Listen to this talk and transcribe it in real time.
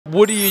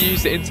What do you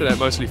use the internet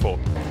mostly for?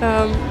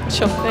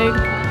 Shopping.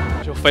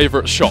 What's your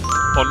favourite shop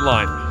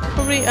online?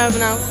 Probably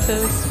Urban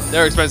Outfitters.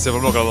 They're expensive,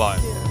 I'm not gonna lie.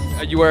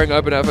 Are you wearing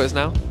Urban Outfitters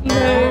now?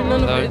 No,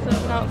 none No. of it is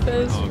Urban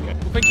Outfitters. Oh, okay.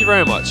 Well, thank you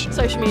very much.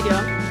 Social media.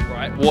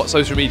 Right. What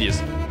social medias?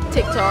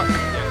 TikTok.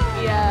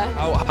 Yeah.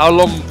 How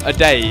long a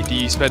day do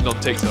you spend on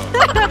TikTok?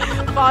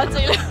 Far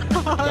too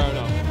long. Fair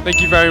enough.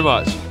 Thank you very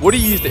much. What do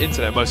you use the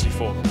internet mostly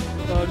for?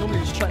 Normally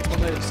just check my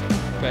mates.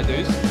 Fair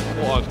dues.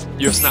 What on?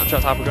 You a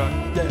Snapchat type of guy?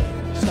 Yeah,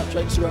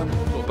 Snapchat, Instagram.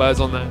 Got birds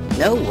on there?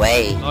 No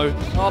way. No.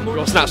 I'm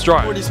Your Snap's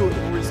dry. already sorted.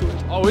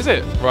 Oh, is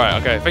it? Right.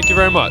 Okay. Thank you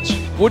very much.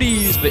 What do you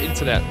use the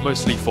internet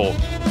mostly for?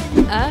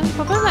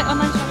 Probably like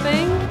online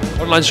shopping.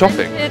 Online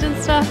shopping. Vinted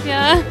and stuff,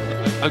 yeah.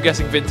 I'm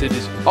guessing Vinted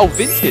is. Oh,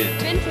 Vinted.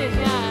 Vinted,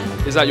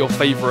 yeah. Is that your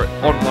favourite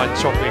online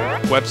shopping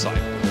website?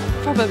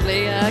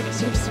 Probably, yeah,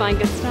 because you can just find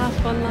good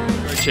stuff online.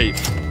 Very cheap.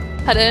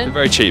 Pardon?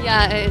 Very cheap.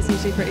 Yeah, it is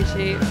usually pretty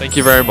cheap. Thank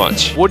you very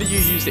much. What do you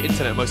use the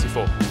internet mostly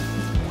for?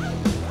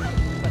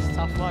 That's a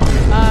tough one.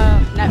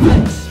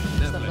 Netflix.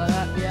 Stuff like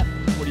that, yeah.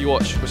 What do you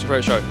watch? What's your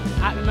favourite show?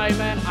 At the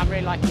moment, I'm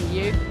really liking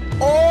You.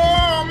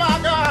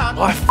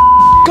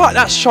 God,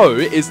 that show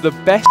is the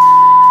best.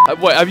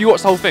 Wait, have you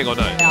watched the whole thing or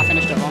no? Yeah, I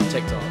finished it on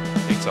TikTok.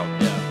 TikTok.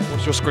 Yeah.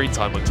 What's your screen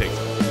time on TikTok?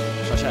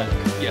 Should I check?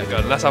 Yeah, go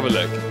on. Let's have a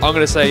look. I'm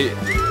gonna say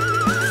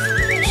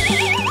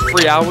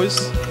 3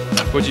 hours.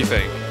 What do you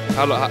think?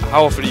 How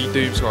often are you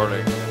doom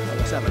scrolling?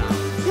 Like 7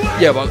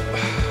 hours. Yeah, but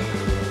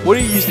what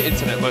do you use the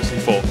internet mostly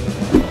for?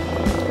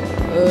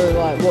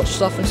 Like watch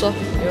stuff and stuff.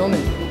 You know what I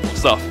mean?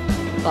 Stuff.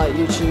 Like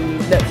YouTube,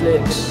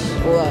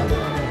 Netflix, all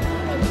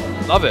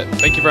that. Love it.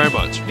 Thank you very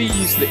much. What do you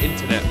use the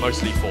internet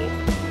mostly for?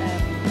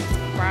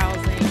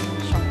 Browsing,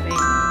 shopping,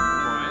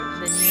 Right.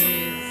 the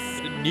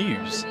news. The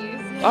news.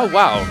 Yeah. Oh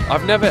wow,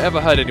 I've never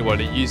ever heard anyone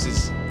who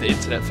uses the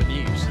internet for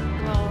news.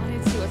 Well, I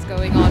need to see what's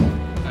going on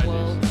in the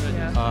world.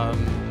 Yeah.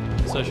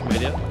 Social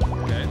media,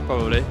 Okay.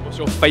 probably. What's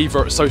your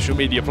favourite social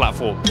media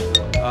platform?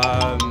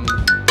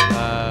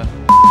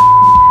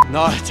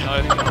 No, I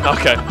don't.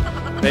 Okay.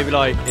 Maybe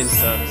like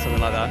Insta,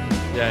 something like that.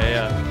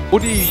 Yeah.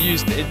 What do you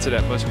use the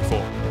internet mostly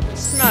for?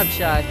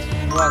 Snapchat,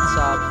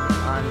 WhatsApp,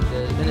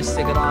 and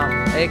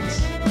Instagram,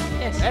 X.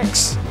 Yes.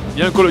 X.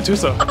 You don't call it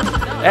Twitter.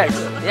 X.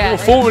 Yeah. You're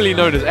formerly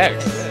known as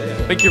X.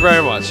 Thank you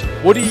very much.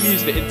 What do you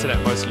use the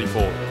internet mostly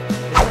for?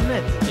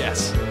 Internet.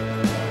 Yes.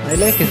 I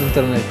like it,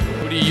 internet.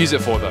 What do you use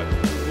it for though?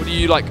 What do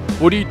you like?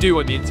 What do you do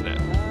on the internet?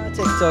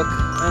 TikTok,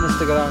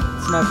 Instagram,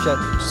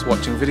 Snapchat. Just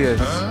watching videos.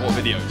 What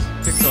videos?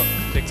 TikTok.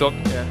 TikTok.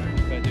 Yeah.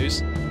 Fair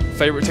news.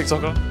 Favorite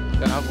TikToker?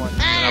 Don't have one. Don't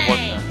have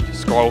one.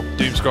 Just scroll.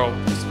 Doom scroll.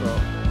 Just scroll.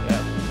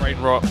 Yeah. Brain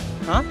rot.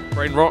 Huh?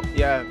 Brain rot.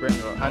 Yeah, brain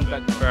rot. And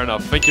bed. Fair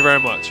enough. Thank you very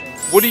much.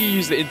 What do you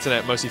use the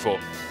internet mostly for?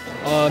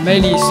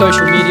 Mainly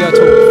social media,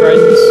 talk with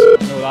friends,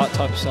 and all that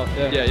type of stuff.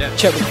 Yeah. Yeah.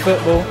 Check with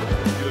football.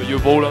 You're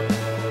a baller.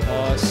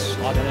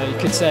 I don't know. You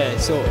could say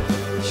sort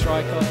of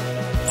striker.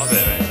 Love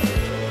it,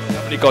 mate.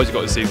 How many goals you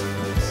got this season?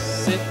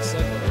 6,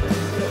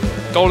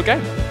 7. Goal a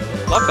game.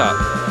 Love that.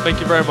 Thank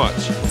you very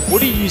much.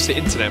 What do you use the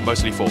internet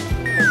mostly for?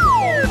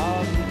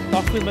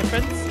 Talk with my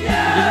friends.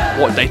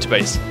 What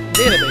database?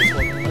 Database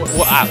one.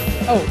 What app?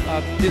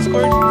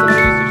 Discord.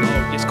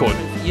 Oh, Discord.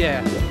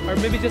 Yeah. Or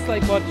maybe just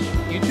like watch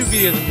YouTube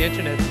videos on the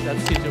internet.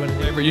 That's usually what I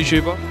do. Favorite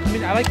YouTuber? I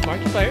mean, I like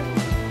Markiplier.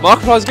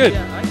 Markiplier's good.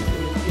 Yeah, I can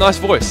do it. Nice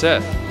voice,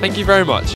 yeah. Thank you very much.